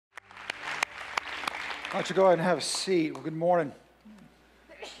Why don't you go ahead and have a seat? Well, good morning.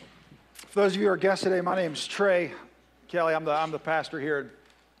 For those of you who are guests today, my name is Trey Kelly. I'm the pastor here.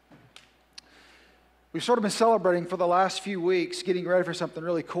 We've sort of been celebrating for the last few weeks, getting ready for something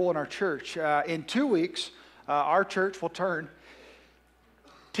really cool in our church. In 2 weeks, our church will turn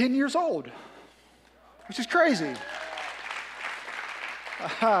 10 years old, which is crazy.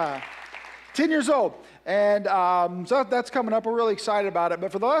 10 years old. And so that's coming up. We're really excited about it.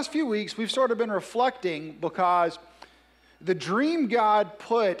 But for the last few weeks, we've sort of been reflecting because the dream God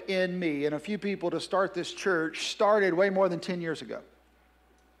put in me and a few people to start this church started way more than 10 years ago.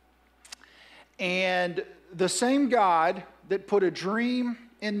 And the same God that put a dream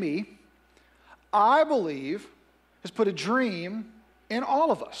in me, I believe, has put a dream in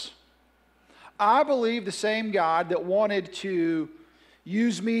all of us. I believe the same God that wanted to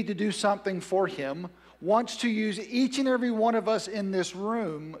use me to do something for him wants to use each and every one of us in this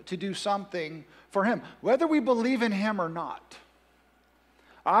room to do something for him, whether we believe in him or not.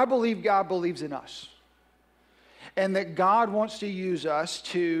 I believe God believes in us, and that God wants to use us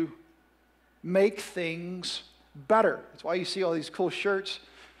to make things better. That's why you see all these cool shirts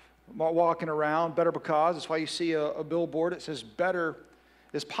walking around, better because. That's why you see a billboard that says better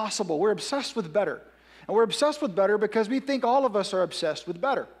is possible. We're obsessed with better. And we're obsessed with better because we think all of us are obsessed with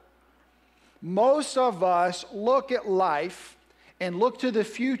better. Most of us look at life and look to the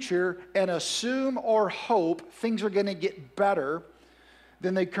future and assume or hope things are going to get better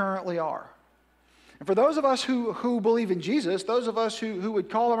than they currently are. And for those of us who believe in Jesus, those of us who would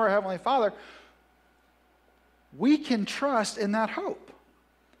call him our Heavenly Father, we can trust in that hope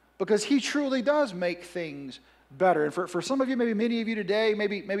because he truly does make things better. And for some of you, maybe many of you today,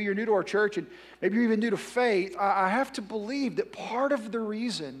 maybe you're new to our church and maybe you're even new to faith, I have to believe that part of the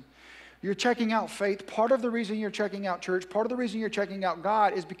reason you're checking out faith, part of the reason you're checking out church, part of the reason you're checking out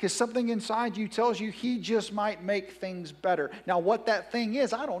God is because something inside you tells you he just might make things better. Now, what that thing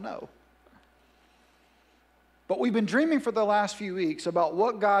is, I don't know. But we've been dreaming for the last few weeks about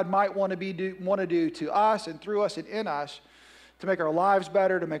what God might want to do to us and through us and in us to make our lives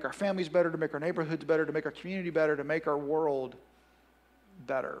better, to make our families better, to make our neighborhoods better, to make our community better, to make our world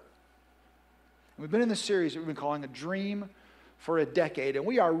better. And we've been in this series that we've been calling A Dream for a Decade, and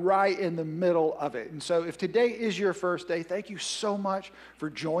we are right in the middle of it. And so if today is your first day, thank you so much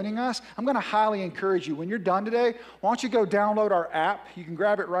for joining us. I'm going to highly encourage you, when you're done today, why don't you go download our app. You can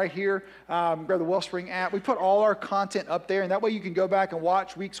grab it right here, grab the Wellspring app. We put all our content up there, and that way you can go back and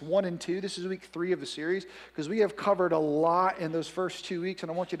watch weeks 1 and 2. This is week 3 of the series, because we have covered a lot in those first 2 weeks,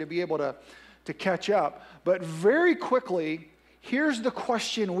 and I want you to be able to catch up. But very quickly, here's the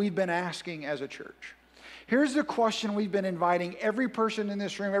question we've been asking as a church. Here's the question we've been inviting every person in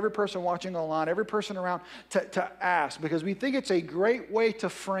this room, every person watching online, every person around to ask, because we think it's a great way to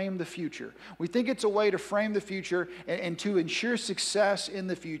frame the future. We think it's a way to frame the future and to ensure success in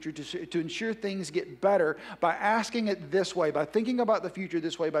the future, to ensure things get better by asking it this way, by thinking about the future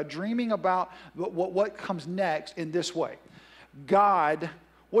this way, by dreaming about what comes next in this way. God,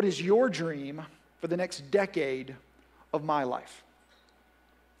 what is your dream for the next decade of my life?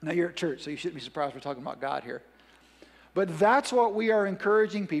 Now, you're at church, so you shouldn't be surprised we're talking about God here. But that's what we are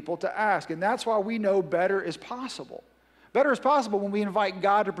encouraging people to ask, and that's why we know better is possible. Better is possible when we invite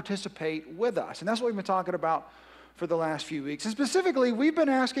God to participate with us, and that's what we've been talking about for the last few weeks. And specifically, we've been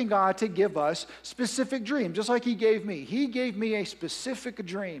asking God to give us specific dreams, just like he gave me. He gave me a specific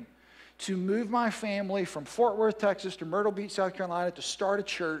dream to move my family from Fort Worth, Texas to Myrtle Beach, South Carolina to start a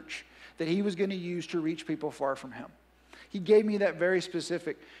church that he was going to use to reach people far from him. He gave me that very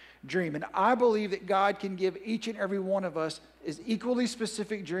specific dream. And I believe that God can give each and every one of us is equally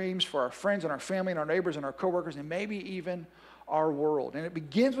specific dreams for our friends and our family and our neighbors and our coworkers and maybe even our world. And it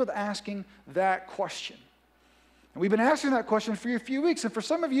begins with asking that question. And we've been asking that question for a few weeks. And for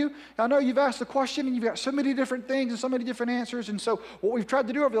some of you, I know you've asked the question and you've got so many different things and so many different answers. And so what we've tried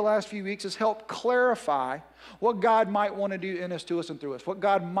to do over the last few weeks is help clarify what God might want to do in us, to us, and through us, what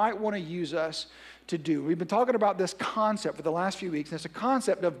God might want to use us to do. We've been talking about this concept for the last few weeks, and it's a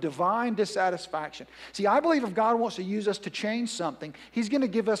concept of divine dissatisfaction. See, I believe if God wants to use us to change something, he's going to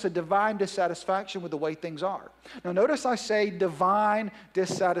give us a divine dissatisfaction with the way things are. Now, notice I say divine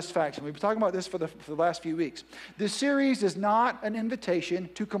dissatisfaction. We've been talking about this for the last few weeks. This series is not an invitation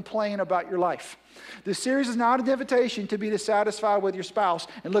to complain about your life. This series is not an invitation to be dissatisfied with your spouse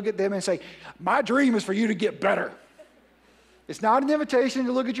and look at them and say, my dream is for you to get better. It's not an invitation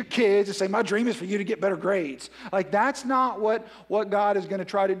to look at your kids and say, my dream is for you to get better grades. Like, that's not what God is going to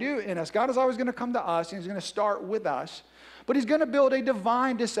try to do in us. God is always going to come to us, and he's going to start with us. But he's going to build a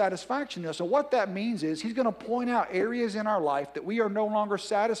divine dissatisfaction in us. So what that means is he's going to point out areas in our life that we are no longer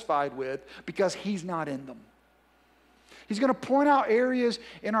satisfied with because he's not in them. He's going to point out areas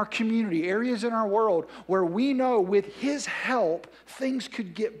in our community, areas in our world where we know with his help, things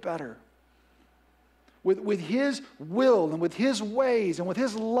could get better. With his will and with his ways and with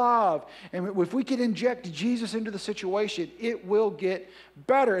his love, and if we can inject Jesus into the situation, it will get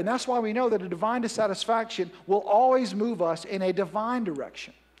better. And that's why we know that a divine dissatisfaction will always move us in a divine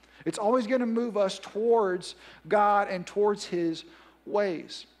direction. It's always going to move us towards God and towards his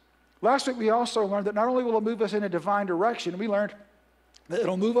ways. Last week we also learned that not only will it move us in a divine direction, we learned that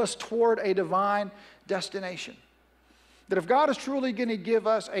it'll move us toward a divine destination. That if God is truly going to give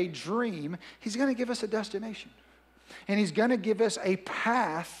us a dream, he's going to give us a destination. And he's going to give us a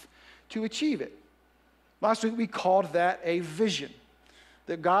path to achieve it. Last week we called that a vision.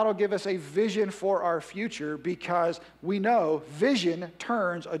 That God will give us a vision for our future because we know vision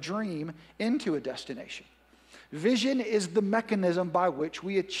turns a dream into a destination. Vision is the mechanism by which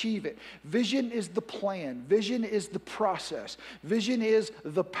we achieve it. Vision is the plan. Vision is the process. Vision is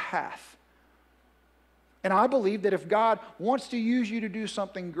the path. And I believe that if God wants to use you to do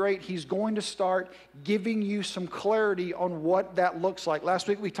something great, he's going to start giving you some clarity on what that looks like. Last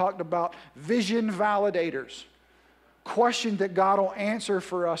week we talked about vision validators. Questions that God will answer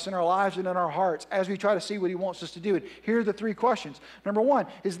for us in our lives and in our hearts as we try to see what he wants us to do. And here are the three questions. Number one,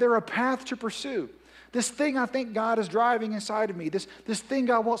 is there a path to pursue? This thing I think God is driving inside of me, this thing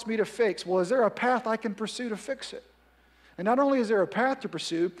God wants me to fix, well, is there a path I can pursue to fix it? And not only is there a path to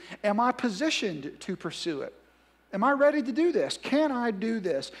pursue, am I positioned to pursue it? Am I ready to do this? Can I do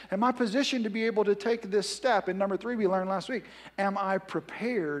this? Am I positioned to be able to take this step? And number three, we learned last week, am I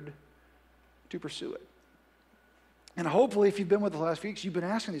prepared to pursue it? And hopefully, if you've been with us the last few weeks, you've been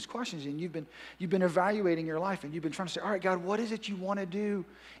asking these questions and you've been evaluating your life and you've been trying to say, all right, God, what is it you want to do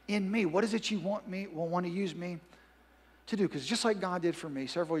in me? What is it you want to use me to do? Because just like God did for me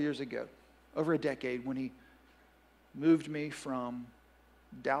several years ago, over a decade, when he moved me from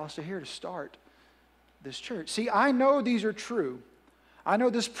Dallas to here to start this church. See, I know these are true. I know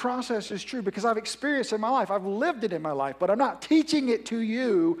this process is true because I've experienced it in my life. I've lived it in my life, but I'm not teaching it to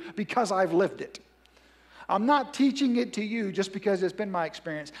you because I've lived it. I'm not teaching it to you just because it's been my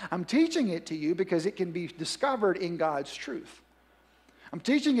experience. I'm teaching it to you because it can be discovered in God's truth. I'm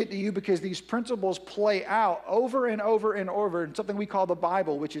teaching it to you because these principles play out over and over and over in something we call the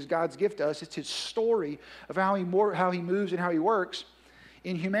Bible, which is God's gift to us. It's his story of how he moves and how he works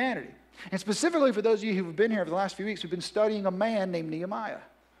in humanity. And specifically for those of you who have been here for the last few weeks, we've been studying a man named Nehemiah.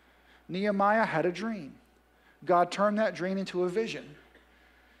 Nehemiah had a dream. God turned that dream into a vision.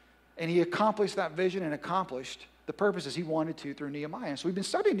 And he accomplished that vision and accomplished the purposes he wanted to through Nehemiah. And so we've been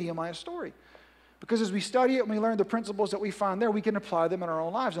studying Nehemiah's story. Because as we study it and we learn the principles that we find there, we can apply them in our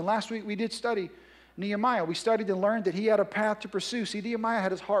own lives. And last week we did study Nehemiah. We studied and learned that he had a path to pursue. See, Nehemiah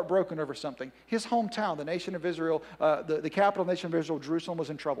had his heart broken over something. His hometown, the nation of Israel, the capital nation of Israel, Jerusalem, was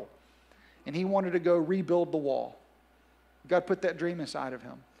in trouble. And he wanted to go rebuild the wall. God put that dream inside of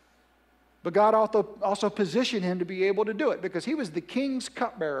him. But God also positioned him to be able to do it because he was the king's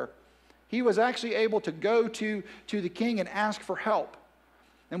cupbearer. He was actually able to go to the king and ask for help.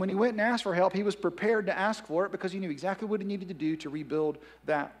 And when he went and asked for help, he was prepared to ask for it because he knew exactly what he needed to do to rebuild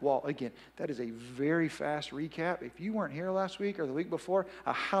that wall. Again, that is a very fast recap. If you weren't here last week or the week before,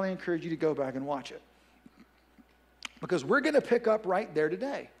 I highly encourage you to go back and watch it. Because we're going to pick up right there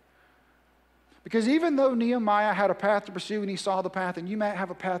today. Because even though Nehemiah had a path to pursue and he saw the path, and you might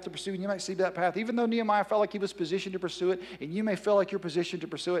have a path to pursue and you might see that path, even though Nehemiah felt like he was positioned to pursue it, and you may feel like you're positioned to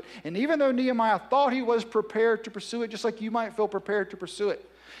pursue it, and even though Nehemiah thought he was prepared to pursue it, just like you might feel prepared to pursue it,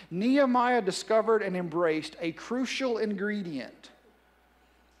 Nehemiah discovered and embraced a crucial ingredient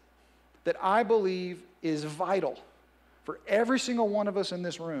that I believe is vital for every single one of us in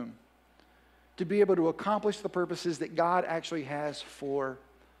this room to be able to accomplish the purposes that God actually has for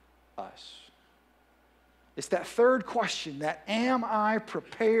us. It's that third question, that am I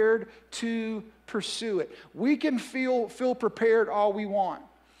prepared to pursue it? We can feel prepared all we want,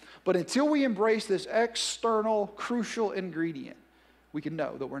 but until we embrace this external crucial ingredient, we can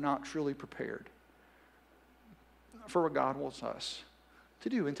know that we're not truly prepared for what God wants us to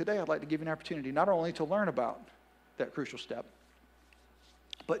do. And today I'd like to give you an opportunity not only to learn about that crucial step,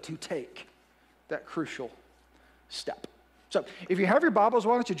 but to take that crucial step. So if you have your Bibles,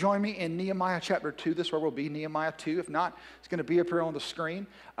 why don't you join me in Nehemiah chapter 2. This is where we'll be, Nehemiah 2. If not, it's going to be up here on the screen.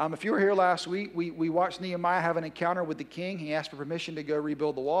 If you were here last week, we watched Nehemiah have an encounter with the king. He asked for permission to go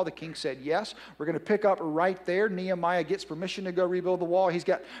rebuild the wall. The king said yes. We're going to pick up right there. Nehemiah gets permission to go rebuild the wall. He's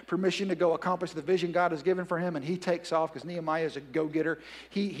got permission to go accomplish the vision God has given for him, and he takes off because Nehemiah is a go-getter.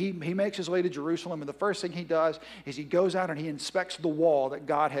 He makes his way to Jerusalem, and the first thing he does is he goes out and he inspects the wall that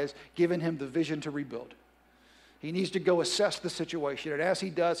God has given him the vision to rebuild. He needs to go assess the situation, and as he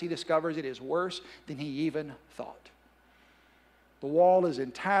does, he discovers it is worse than he even thought. The wall is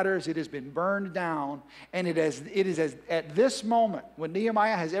in tatters, it has been burned down, and it is at this moment, when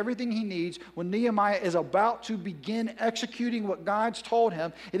Nehemiah has everything he needs, when Nehemiah is about to begin executing what God's told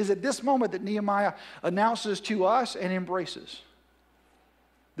him, it is at this moment that Nehemiah announces to us and embraces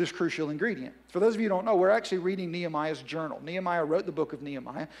this crucial ingredient. For those of you who don't know, we're actually reading Nehemiah's journal. Nehemiah wrote the book of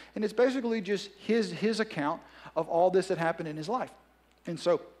Nehemiah, and it's basically just his account of all this that happened in his life. And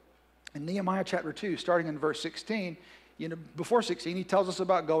so in Nehemiah chapter 2, starting in verse 16, before 16, he tells us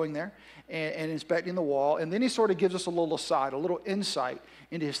about going there and inspecting the wall, and then he sort of gives us a little aside, a little insight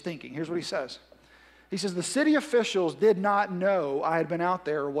into his thinking. Here's what he says. He says, "The city officials did not know I had been out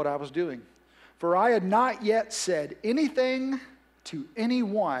there or what I was doing, for I had not yet said anything to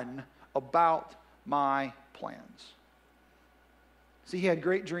anyone about my plans." See, he had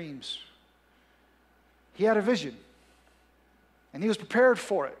great dreams. He had a vision, and he was prepared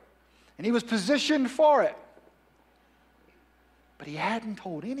for it, and he was positioned for it, but he hadn't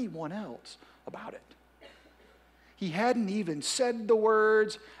told anyone else about it. He hadn't even said the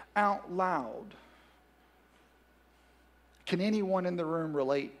words out loud. Can anyone in the room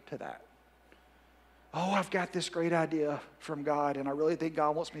relate to that? Oh, I've got this great idea from God, and I really think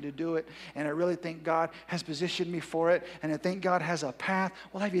God wants me to do it, and I really think God has positioned me for it, and I think God has a path.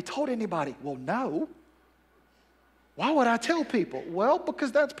 Well, have you told anybody? Well, no. Why would I tell people? Well,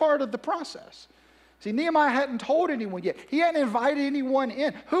 because that's part of the process. See, Nehemiah hadn't told anyone yet. He hadn't invited anyone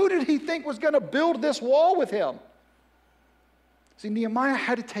in. Who did he think was going to build this wall with him? See, Nehemiah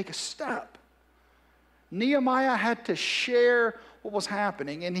had to take a step. Nehemiah had to share what was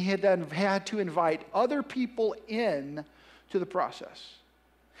happening, and he had to invite other people in to the process.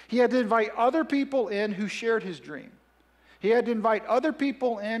 He had to invite other people in who shared his dream. He had to invite other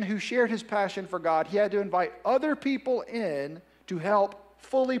people in who shared his passion for God. He had to invite other people in to help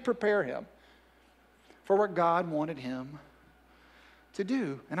fully prepare him for what God wanted him to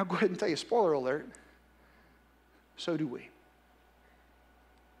do. And I'll go ahead and tell you, spoiler alert, so do we.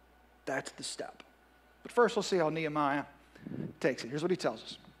 That's the step. But first, let's see how Nehemiah takes it. Here's what he tells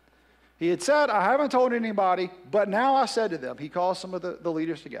us. He had said, I haven't told anybody, but now I said to them. He calls some of the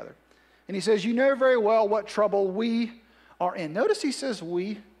leaders together. And he says, you know very well what trouble we are in. Notice he says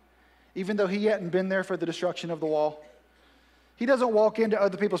we, even though he hadn't been there for the destruction of the wall. He doesn't walk into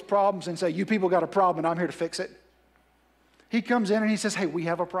other people's problems and say, you people got a problem and I'm here to fix it. He comes in and he says, hey, we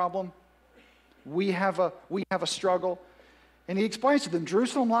have a problem. We have a struggle. And he explains to them,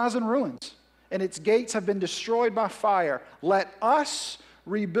 Jerusalem lies in ruins, and its gates have been destroyed by fire. Let us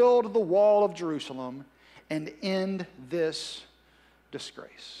rebuild the wall of Jerusalem and end this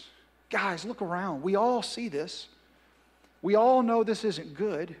disgrace. Guys, look around. We all see this. We all know this isn't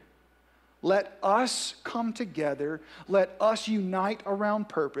good. Let us come together. Let us unite around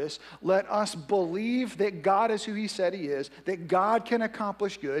purpose. Let us believe that God is who he said he is, that God can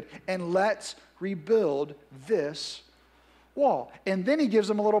accomplish good, and let's rebuild this wall. And then he gives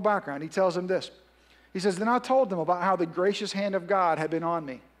them a little background. He tells them this. He says, then I told them about how the gracious hand of God had been on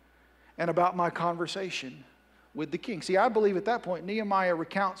me and about my conversation with the king. See, I believe at that point, Nehemiah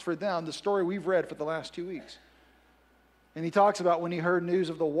recounts for them the story we've read for the last 2 weeks. And he talks about when he heard news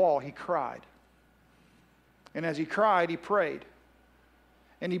of the wall, he cried. And as he cried, he prayed.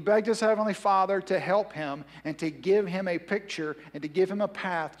 And he begged his heavenly Father to help him and to give him a picture and to give him a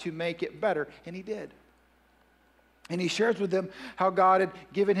path to make it better. And he did. And he shares with them how God had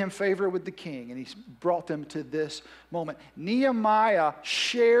given him favor with the king, and he's brought them to this moment. Nehemiah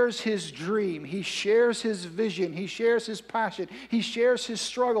shares his dream. He shares his vision. He shares his passion. He shares his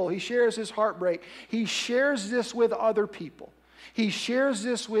struggle. He shares his heartbreak. He shares this with other people. He shares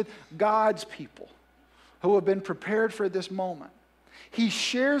this with God's people who have been prepared for this moment. He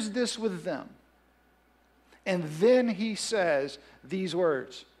shares this with them. And then he says these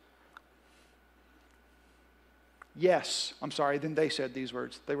words. Then they said these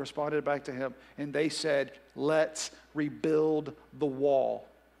words. They responded back to him, and they said, let's rebuild the wall.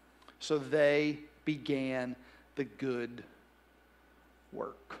 So they began the good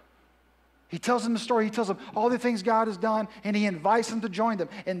work. He tells them the story. He tells them all the things God has done, and he invites them to join them.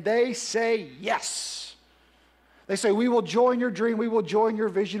 And they say yes. They say, we will join your dream, we will join your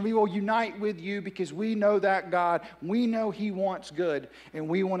vision, we will unite with you because we know that God, we know He wants good, and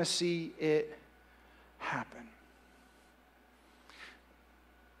we want to see it happen.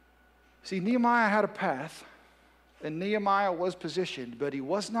 See, Nehemiah had a path, and Nehemiah was positioned, but he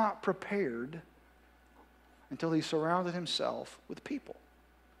was not prepared until he surrounded himself with people.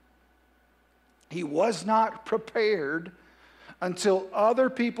 He was not prepared until other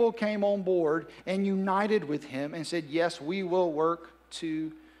people came on board and united with him and said, yes, we will work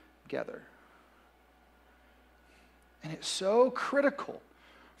together. And it's so critical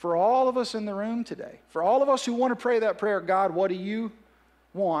for all of us in the room today, for all of us who want to pray that prayer, God, what do you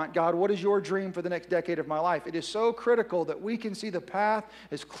want? God, what is your dream for the next decade of my life? It is so critical that we can see the path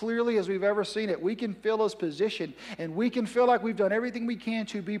as clearly as we've ever seen it. We can feel His position, and we can feel like we've done everything we can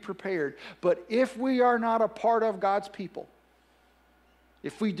to be prepared. But if we are not a part of God's people,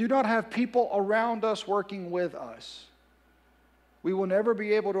 if we do not have people around us working with us, we will never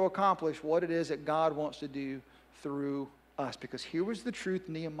be able to accomplish what it is that God wants to do through us. Because here was the truth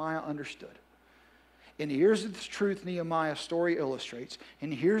Nehemiah understood. And here's the truth Nehemiah's story illustrates.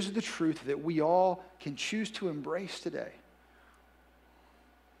 And here's the truth that we all can choose to embrace today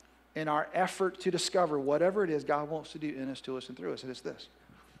in our effort to discover whatever it is God wants to do in us, to us, and through us. And it's this.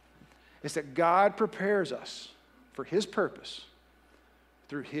 It's that God prepares us for His purpose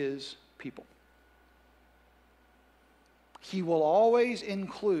through His people. He will always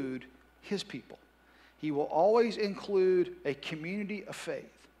include His people. He will always include a community of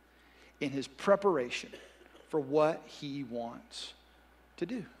faith in His preparation for what He wants to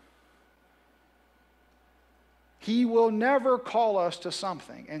do. He will never call us to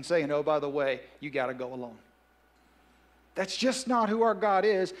something and say, oh, by the way, you got to go alone. That's just not who our God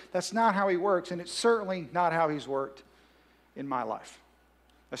is. That's not how He works, and it's certainly not how He's worked in my life.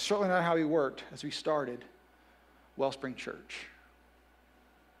 That's certainly not how He worked as we started Wellspring Church.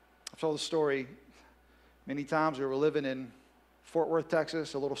 I've told the story many times. We were living in Fort Worth,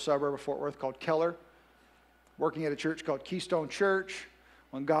 Texas, a little suburb of Fort Worth called Keller, working at a church called Keystone Church.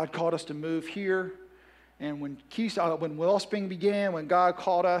 When God called us to move here, and when Wellspring began, when God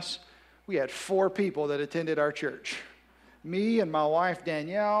called us, we had 4 people that attended our church. Me and my wife,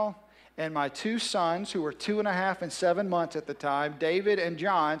 Danielle, and my 2 sons, who were 2.5 and 7 months at the time, David and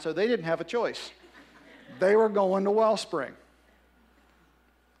John, so they didn't have a choice. They were going to Wellspring.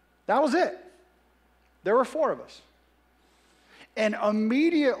 That was it. There were 4 of us. And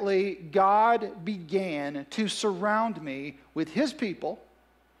immediately, God began to surround me with His people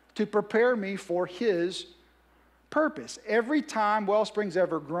to prepare me for His purpose. Every time Wellspring's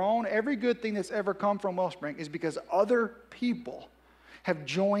ever grown, every good thing that's ever come from Wellspring is because other people have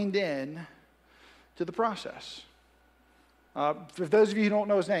joined in to the process. For those of you who don't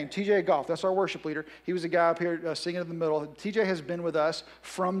know his name, TJ Goff, that's our worship leader. He was a guy up here singing in the middle. TJ has been with us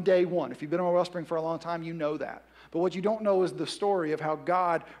from day one. If you've been on Wellspring for a long time, you know that. But what you don't know is the story of how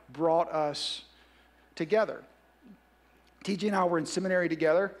God brought us together. TJ and I were in seminary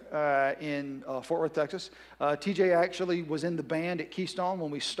together in Fort Worth, Texas. TJ actually was in the band at Keystone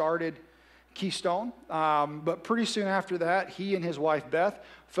when we started Keystone. But pretty soon after that, he and his wife, Beth,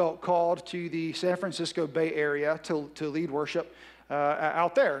 felt called to the San Francisco Bay Area to lead worship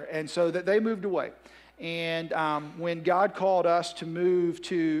out there. And so that they moved away. And when God called us to move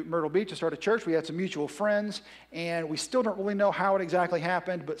to Myrtle Beach to start a church, we had some mutual friends, and we still don't really know how it exactly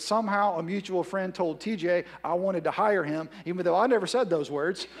happened, but somehow a mutual friend told TJ I wanted to hire him, even though I never said those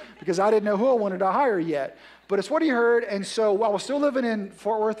words, because I didn't know who I wanted to hire yet. But it's what he heard, and so I was still living in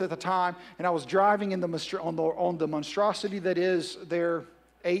Fort Worth at the time, and I was driving in on the monstrosity that is their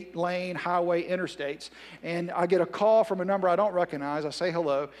 8-lane highway interstates, and I get a call from a number I don't recognize. I say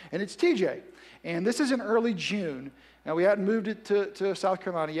hello, and it's TJ. And this is in early June. Now, we hadn't moved it to South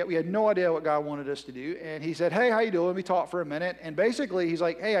Carolina yet. We had no idea what God wanted us to do. And he said, hey, how you doing? We talked for a minute. And basically, he's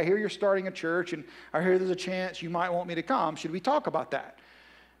like, hey, I hear you're starting a church, and I hear there's a chance you might want me to come. Should we talk about that?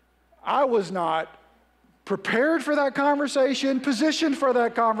 I was not prepared for that conversation, positioned for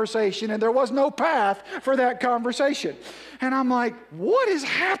that conversation, and there was no path for that conversation. And I'm like, what is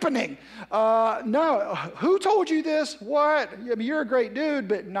happening? No, who told you this? What? I mean, you're a great dude,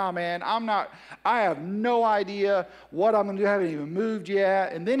 but nah, man, I have no idea what I'm going to do. I haven't even moved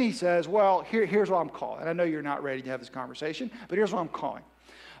yet. And then he says, well, here's what I'm calling. And I know you're not ready to have this conversation, but here's what I'm calling.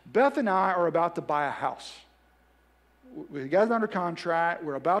 Beth and I are about to buy a house. We got it under contract.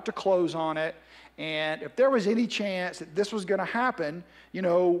 We're about to close on it. And if there was any chance that this was going to happen,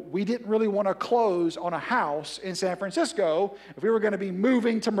 we didn't really want to close on a house in San Francisco if we were going to be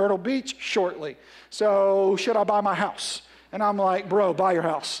moving to Myrtle Beach shortly. So should I buy my house? And I'm like, bro, buy your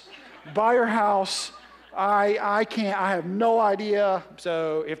house. Buy your house. I can't, I have no idea.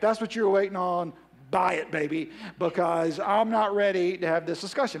 So if that's what you're waiting on, buy it, baby, because I'm not ready to have this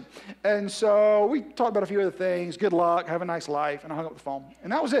discussion. And so we talked about a few other things. Good luck, have a nice life, and I hung up the phone.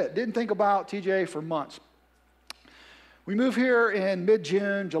 And that was it. Didn't think about TJ for months. We moved here in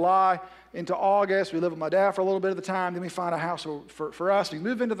mid-June, July, into August. We live with my dad for a little bit of the time. Then we find a house for us. We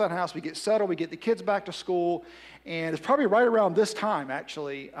move into that house. We get settled. We get the kids back to school. And it's probably right around this time,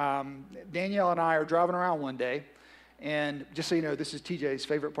 actually. Danielle and I are driving around one day. And just so you know, this is TJ's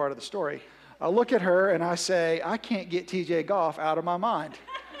favorite part of the story. I look at her and I say, I can't get TJ Goff out of my mind.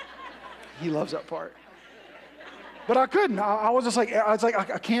 He loves that part. But I couldn't. I was like,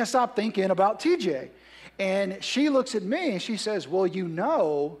 I can't stop thinking about TJ. And she looks at me and she says, well, you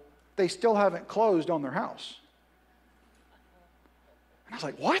know, they still haven't closed on their house. And I was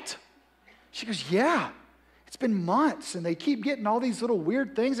like, what? She goes, yeah, it's been months and they keep getting all these little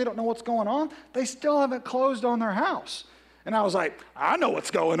weird things. They don't know what's going on. They still haven't closed on their house. And I was like, I know what's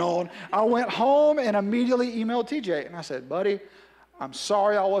going on. I went home and immediately emailed TJ. And I said, buddy, I'm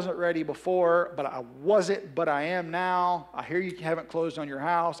sorry I wasn't ready before, but I wasn't, but I am now. I hear you haven't closed on your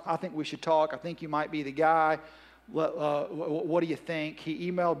house. I think we should talk. I think you might be the guy. What do you think?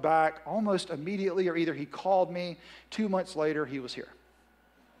 He emailed back almost immediately, or either he called me. 2 months later, he was here.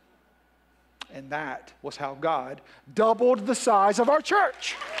 And that was how God doubled the size of our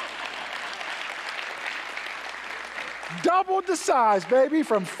church. Doubled the size, baby,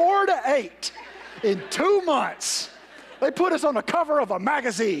 from 4 to 8 in 2 months. They put us on the cover of a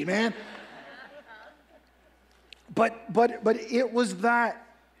magazine, man. But it was that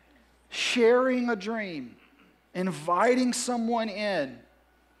sharing a dream, inviting someone in,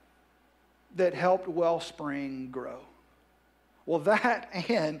 that helped Wellspring grow. Well, that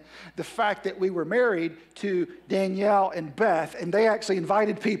and the fact that we were married to Danielle and Beth, and they actually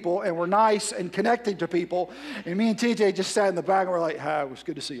invited people and were nice and connected to people, and me and TJ just sat in the back and were like, hi, it was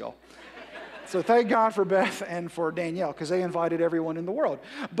good to see y'all. So thank God for Beth and for Danielle, because they invited everyone in the world.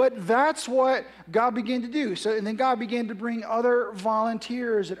 But that's what God began to do. And then God began to bring other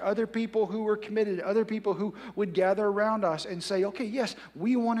volunteers and other people who were committed, other people who would gather around us and say, okay, yes,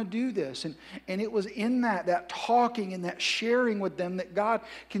 we want to do this. And it was in that talking and that sharing with them that God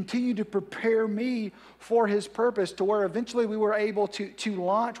continued to prepare me for his purpose, to where eventually we were able to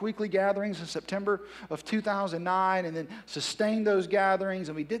launch weekly gatherings in September of 2009 and then sustain those gatherings.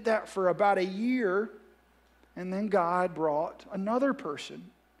 And we did that for about a year. And then God brought another person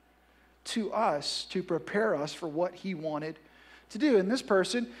to us to prepare us for what he wanted to do. And this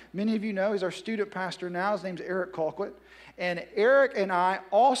person, many of you know, is our student pastor now. His name's Eric Colquitt. And Eric and I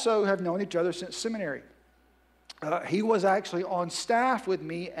also have known each other since seminary. He was actually on staff with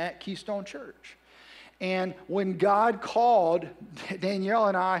me at Keystone Church. And when God called Danielle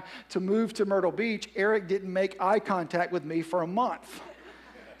and I to move to Myrtle Beach, Eric didn't make eye contact with me for a month.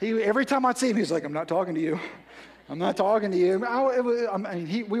 Every time I'd see him, he's like, I'm not talking to you. I'm not talking to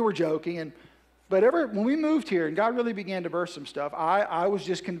you. We were joking. But when we moved here and God really began to birth some stuff, I was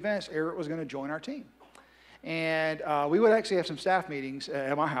just convinced Eric was going to join our team. And we would actually have some staff meetings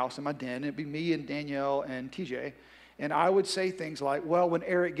at my house, in my den. It'd be me and Danielle and TJ. And I would say things like, well, when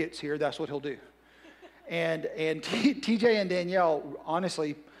Eric gets here, that's what he'll do. And TJ and Danielle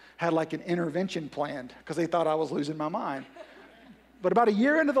honestly had like an intervention planned because they thought I was losing my mind. But about a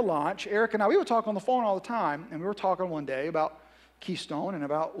year into the launch, Eric and I, we would talk on the phone all the time, and we were talking one day about Keystone and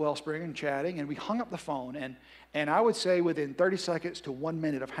about Wellspring and chatting, and we hung up the phone, and I would say within 30 seconds to 1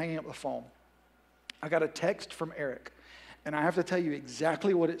 minute of hanging up the phone, I got a text from Eric, and I have to tell you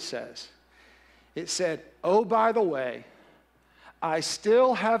exactly what it says. It said, oh, by the way, I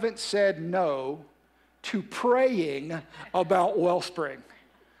still haven't said no to praying about Wellspring.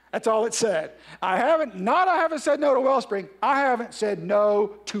 That's all it said. I haven't said no to Wellspring. I haven't said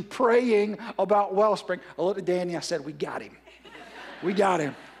no to praying about Wellspring. I looked at Danny, I said, we got him. We got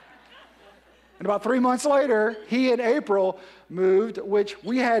him. And about 3 months later, he and April moved, which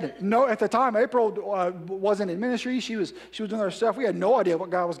we had at the time, April wasn't in ministry. She was doing her stuff. We had no idea what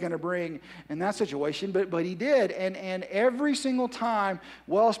God was going to bring in that situation, but he did. And every single time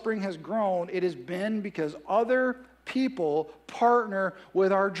Wellspring has grown, it has been because other people partner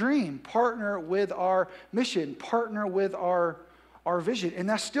with our dream, partner with our mission, partner with our vision. And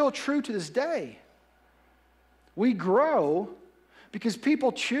that's still true to this day. We grow because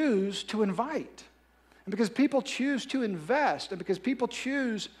people choose to invite, and because people choose to invest, and because people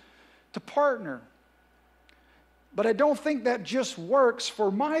choose to partner. But I don't think that just works for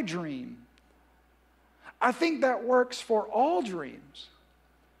my dream. I think that works for all dreams.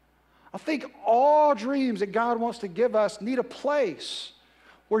 I think all dreams that God wants to give us need a place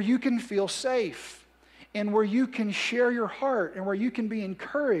where you can feel safe and where you can share your heart, and where you can be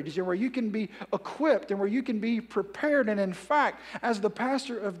encouraged, and where you can be equipped, and where you can be prepared. And in fact, as the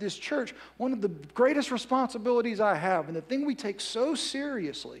pastor of this church, one of the greatest responsibilities I have, and the thing we take so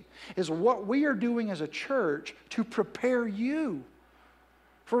seriously, is what we are doing as a church to prepare you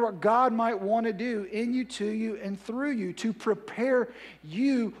for what God might want to do in you, to you, and through you, to prepare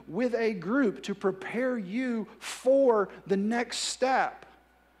you with a group, to prepare you for the next step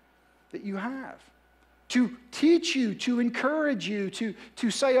that you have, to teach you, to encourage you,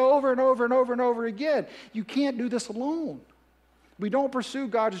 to say over and over and over and over again, you can't do this alone. We don't pursue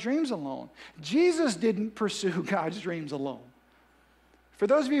God's dreams alone. Jesus didn't pursue God's dreams alone. For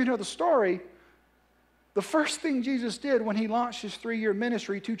those of you who know the story, the first thing Jesus did when he launched his 3-year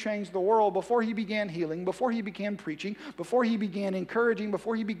ministry to change the world, before he began healing, before he began preaching, before he began encouraging,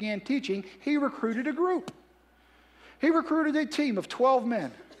 before he began teaching, he recruited a group. He recruited a team of 12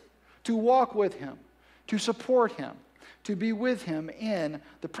 men to walk with him, to support him, to be with him in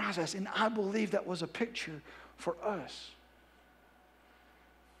the process. And I believe that was a picture for us.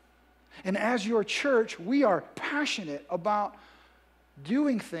 And as your church, we are passionate about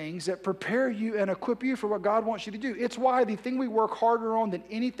doing things that prepare you and equip you for what God wants you to do. It's why the thing we work harder on than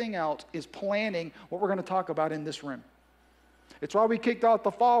anything else is planning what we're going to talk about in this room. It's why we kicked off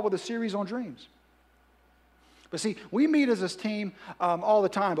the fall with a series on dreams. But see, we meet as this team all the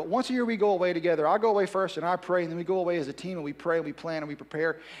time, but once a year we go away together. I go away first and I pray, and then we go away as a team and we pray and we plan and we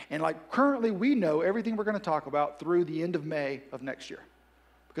prepare. And like currently we know everything we're going to talk about through the end of May of next year,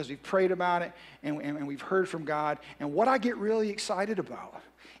 because we've prayed about it and we've heard from God. And what I get really excited about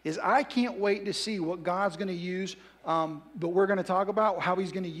is I can't wait to see what God's going to use, but we're going to talk about how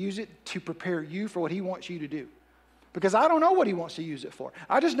he's going to use it to prepare you for what he wants you to do. Because I don't know what he wants to use it for.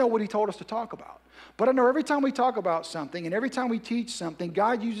 I just know what he told us to talk about. But I know every time we talk about something and every time we teach something,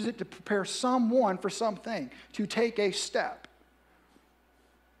 God uses it to prepare someone for something, to take a step.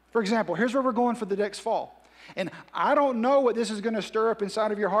 For example, here's where we're going for the next fall. And I don't know what this is going to stir up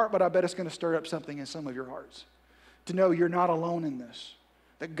inside of your heart, but I bet it's going to stir up something in some of your hearts. To know you're not alone in this.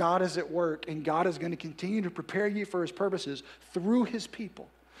 That God is at work, and God is going to continue to prepare you for his purposes through his people,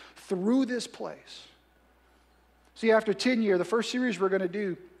 through this place. See, after 10 years, the first series we're going to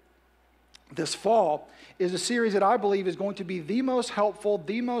do this fall is a series that I believe is going to be the most helpful,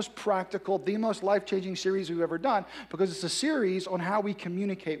 the most practical, the most life-changing series we've ever done, because it's a series on how we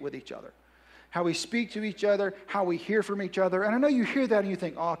communicate with each other, how we speak to each other, how we hear from each other. And I know you hear that and you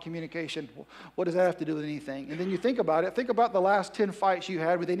think, oh, communication, what does that have to do with anything? And then you think about it. Think about the last 10 fights you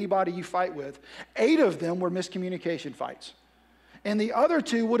had with anybody you fight with. 8 of them were miscommunication fights. And the other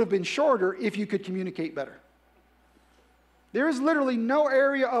 2 would have been shorter if you could communicate better. There is literally no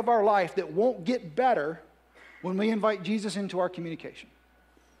area of our life that won't get better when we invite Jesus into our communication.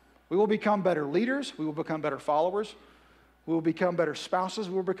 We will become better leaders. We will become better followers. We will become better spouses.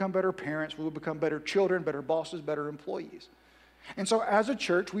 We will become better parents. We will become better children, better bosses, better employees. And so as a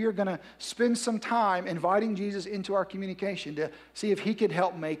church, we are going to spend some time inviting Jesus into our communication to see if he could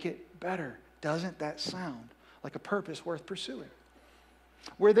help make it better. Doesn't that sound like a purpose worth pursuing?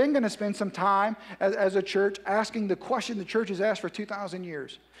 We're then going to spend some time as a church asking the question the church has asked for 2,000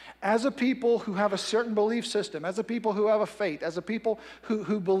 years. As a people who have a certain belief system, as a people who have a faith, as a people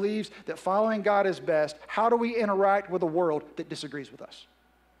who believes that following God is best, how do we interact with a world that disagrees with us?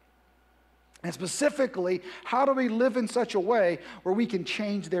 And specifically, how do we live in such a way where we can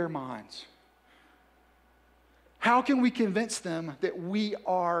change their minds? How can we convince them that we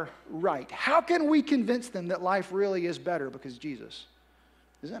are right? How can we convince them that life really is better because Jesus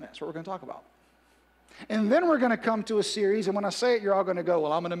is in it? That's what we're going to talk about. And then we're going to come to a series, and when I say it, you're all going to go,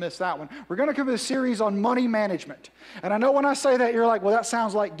 well, I'm going to miss that one. We're going to come to a series on money management. And I know when I say that, you're like, well, that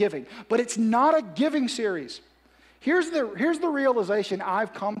sounds like giving. But it's not a giving series. Here's the realization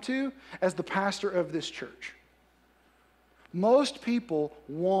I've come to as the pastor of this church. Most people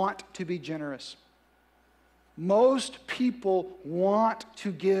want to be generous. Most people want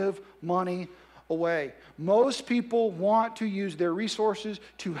to give money away. Most people want to use their resources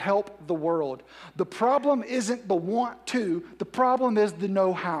to help the world. The problem isn't the want to, the problem is the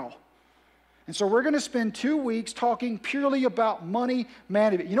know-how. And so we're going to spend 2 weeks talking purely about money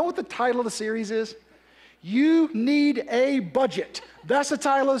management. You know what the title of the series is? You Need a Budget. That's the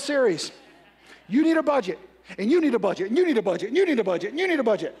title of the series. You need a budget, and you need a budget, and you need a budget, and you need a budget, and you need a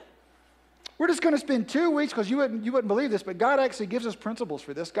budget. We're just going to spend 2 weeks, because you wouldn't believe this, but God actually gives us principles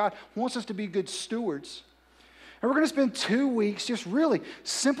for this. God wants us to be good stewards. And we're going to spend 2 weeks just really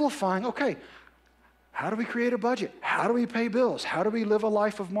simplifying, okay, How do we create a budget? How do we pay bills? How do we live a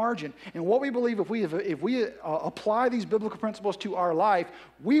life of margin? And what we believe, if we apply these biblical principles to our life,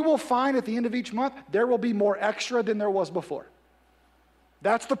 we will find at the end of each month, there will be more extra than there was before.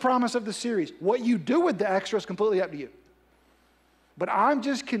 That's the promise of the series. What you do with the extra is completely up to you. But I'm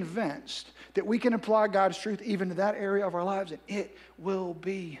just convinced that we can apply God's truth even to that area of our lives, and it will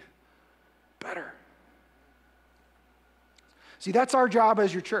be better. See, that's our job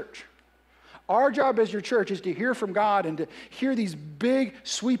as your church. Our job as your church is to hear from God and to hear these big,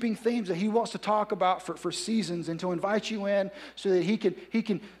 sweeping themes that He wants to talk about for seasons, and to invite you in so that He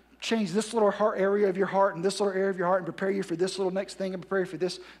can change this little area of your heart and this little area of your heart and prepare you for this little next thing and prepare you for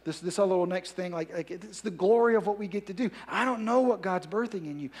this other little next thing. Like it's the glory of what we get to do. I don't know what God's birthing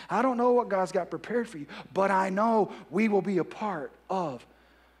in you. I don't know what God's got prepared for you, but I know we will be a part of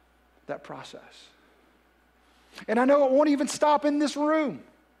that process. And I know it won't even stop in this room.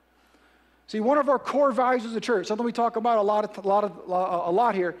 See, one of our core values as a church, something we talk about a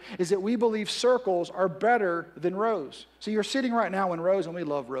lot here, is that we believe circles are better than rows. So you're sitting right now in rows, and we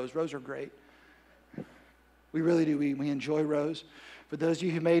love rows. Rows are great. We really do. We enjoy rows. For those of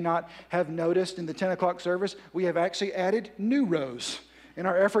you who may not have noticed, in the 10 o'clock service, we have actually added new rows. In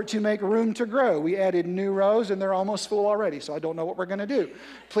our effort to make room to grow, we added new rows, and they're almost full already, so I don't know what we're going to do.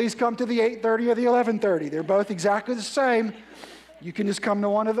 Please come to the 8:30 or the 11:30. They're both exactly the same. You can just come to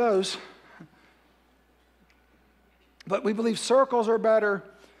one of those. But we believe circles are better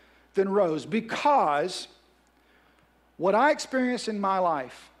than rows, because what I experienced in my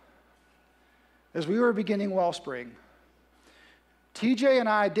life as we were beginning Wellspring, TJ and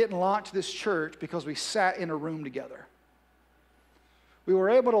I didn't launch this church because we sat in a room together. We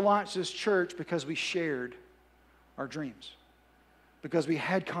were able to launch this church because we shared our dreams, because we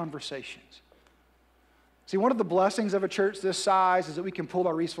had conversations. See, one of the blessings of a church this size is that we can pull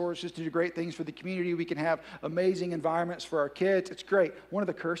our resources to do great things for the community. We can have amazing environments for our kids. It's great. One of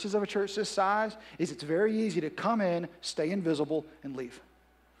the curses of a church this size is it's very easy to come in, stay invisible, and leave.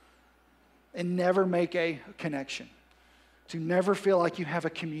 And never make a connection. To never feel like you have a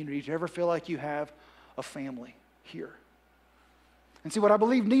community. To never feel like you have a family here. And see, what I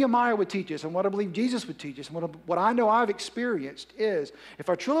believe Nehemiah would teach us, and what I believe Jesus would teach us, and what I know I've experienced is, if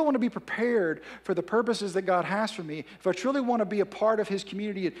I truly want to be prepared for the purposes that God has for me, if I truly want to be a part of His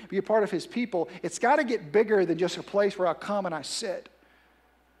community and be a part of His people, it's got to get bigger than just a place where I come and I sit.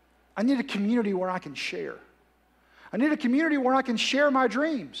 I need a community where I can share. I need a community where I can share my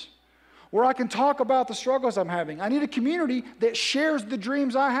dreams, where I can talk about the struggles I'm having. I need a community that shares the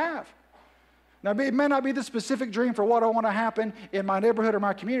dreams I have. Now, it may not be the specific dream for what I want to happen in my neighborhood or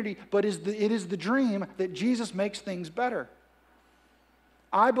my community, but it is the dream that Jesus makes things better.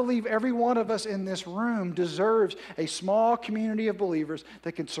 I believe every one of us in this room deserves a small community of believers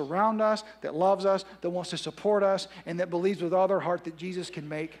that can surround us, that loves us, that wants to support us, and that believes with all their heart that Jesus can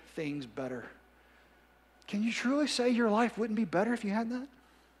make things better. Can you truly say your life wouldn't be better if you had that?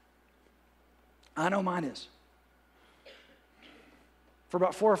 I know mine is. For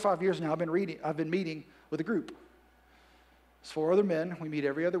about 4 or 5 years now, I've been meeting with a group. It's 4 other men. We meet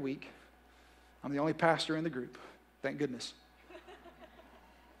every other week. I'm the only pastor in the group. Thank goodness.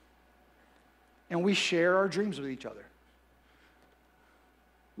 And we share our dreams with each other.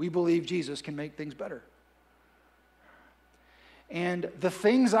 We believe Jesus can make things better. And the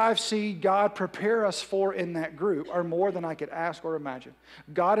things I've seen God prepare us for in that group are more than I could ask or imagine.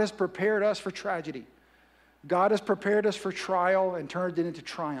 God has prepared us for tragedy. God has prepared us for trial and turned it into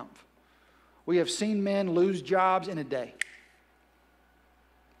triumph. We have seen men lose jobs in a day.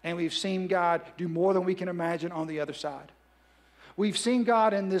 And we've seen God do more than we can imagine on the other side. We've seen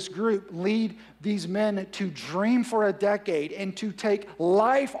God in this group lead these men to dream for a decade and to take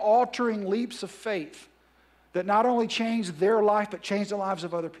life-altering leaps of faith that not only changed their life, but changed the lives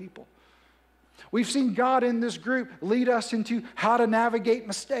of other people. We've seen God in this group lead us into how to navigate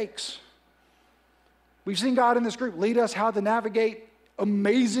mistakes. We've seen God in this group lead us how to navigate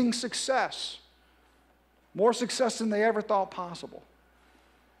amazing success. More success than they ever thought possible.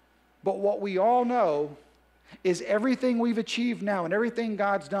 But what we all know is everything we've achieved now and everything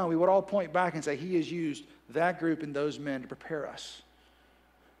God's done, we would all point back and say He has used that group and those men to prepare us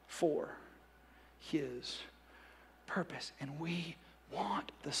for His purpose. And we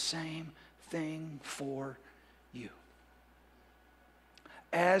want the same thing for you.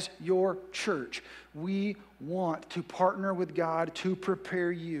 As your church, we want to partner with God to prepare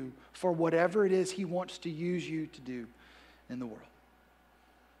you for whatever it is He wants to use you to do in the world.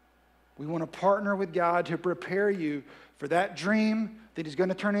 We want to partner with God to prepare you for that dream, that is going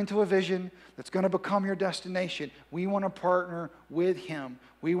to turn into a vision that's going to become your destination. We want to partner with him.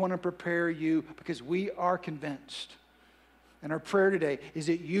 We want to prepare you because we are convinced. And our prayer today is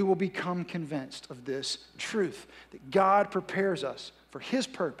that you will become convinced of this truth, that God prepares us for his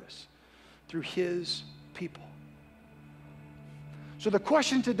purpose through his people. So the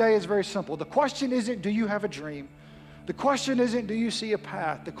question today is very simple. The question isn't, do you have a dream? The question isn't, do you see a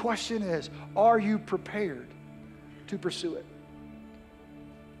path? The question is, are you prepared to pursue it?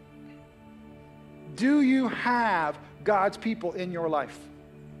 Do you have God's people in your life?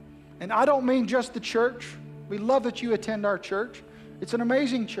 And I don't mean just the church. We love that you attend our church. It's an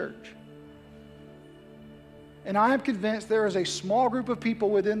amazing church. And I am convinced there is a small group of people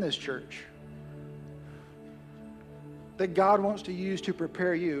within this church that God wants to use to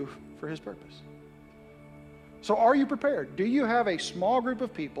prepare you for his purpose. So are you prepared? Do you have a small group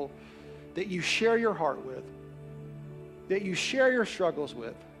of people that you share your heart with, that you share your struggles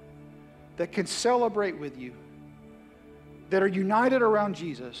with, that can celebrate with you, that are united around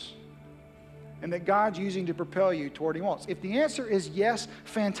Jesus, and that God's using to propel you toward what he wants? If the answer is yes,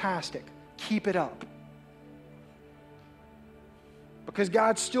 fantastic. Keep it up. Because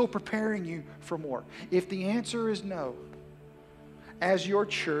God's still preparing you for more. If the answer is no, as your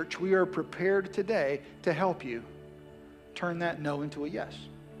church, we are prepared today to help you turn that no into a yes.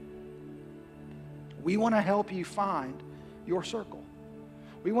 We want to help you find your circle.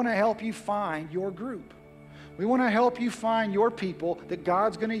 We want to help you find your group. We want to help you find your people that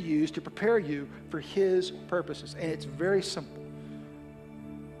God's going to use to prepare you for his purposes. And it's very simple.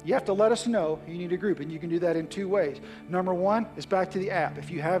 You have to let us know you need a group, and you can do that in two ways. Number one is back to the app.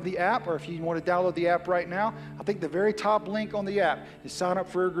 If you have the app, or if you want to download the app right now, I think the very top link on the app is sign up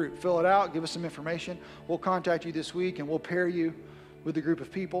for a group. Fill it out, give us some information. We'll contact you this week, and we'll pair you with a group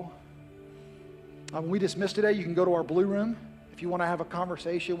of people. When we dismiss today, you can go to our Blue Room if you want to have a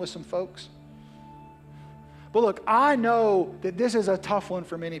conversation with some folks. But look, I know that this is a tough one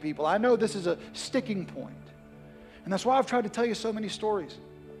for many people. I know this is a sticking point. And that's why I've tried to tell you so many stories.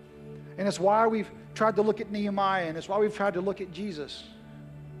 And it's why we've tried to look at Nehemiah, and it's why we've tried to look at Jesus.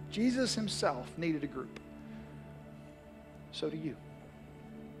 Jesus himself needed a group. So do you.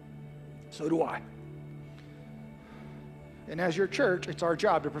 So do I. And as your church, it's our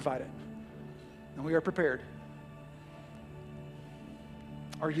job to provide it. And we are prepared.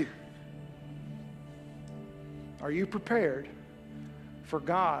 Are you? Are you prepared for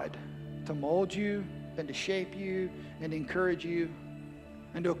God to mold you and to shape you and encourage you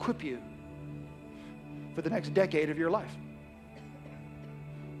and to equip you for the next decade of your life?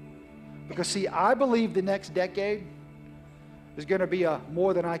 Because see, I believe the next decade is going to be a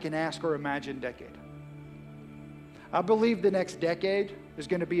more than I can ask or imagine decade. I believe the next decade is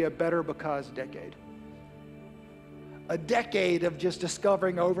going to be a better because decade. A decade of just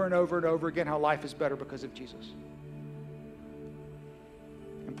discovering over and over and over again how life is better because of Jesus.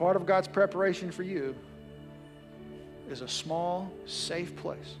 And part of God's preparation for you is a small, safe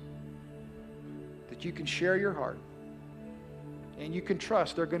place that you can share your heart, and you can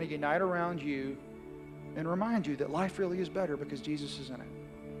trust they're going to unite around you and remind you that life really is better because Jesus is in it.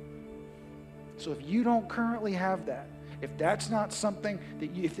 So if you don't currently have that, if that's not something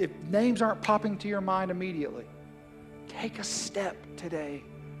that you, if names aren't popping to your mind immediately, take a step today.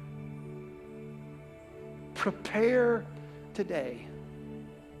 Prepare today.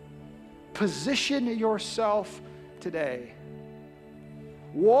 Position yourself today.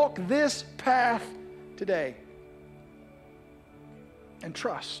 Walk this path today. And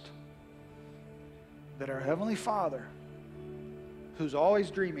trust that our Heavenly Father, who's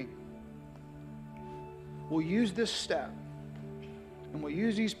always dreaming, will use this step and will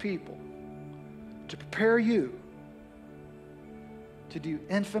use these people to prepare you to do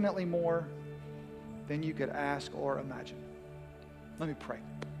infinitely more than you could ask or imagine. Let me pray.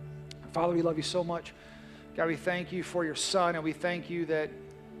 Father, we love you so much. God, we thank you for your Son, and we thank you that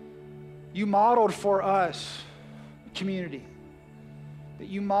you modeled for us community, that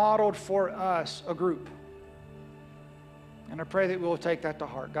you modeled for us a group. And I pray that we will take that to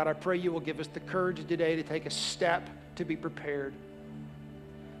heart. God, I pray you will give us the courage today to take a step to be prepared.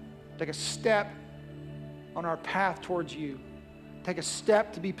 Take a step on our path towards you. Take a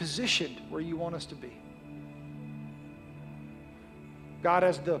step to be positioned where you want us to be. God,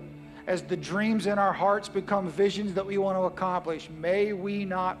 as the dreams in our hearts become visions that we want to accomplish, may we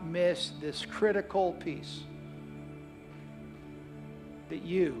not miss this critical piece that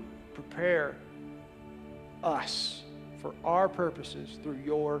you prepare us for our purposes through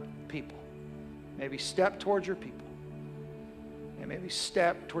your people. May we step towards your people. And may we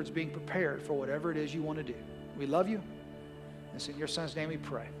step towards being prepared for whatever it is you want to do. We love you. It's in your Son's name we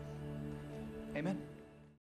pray. Amen.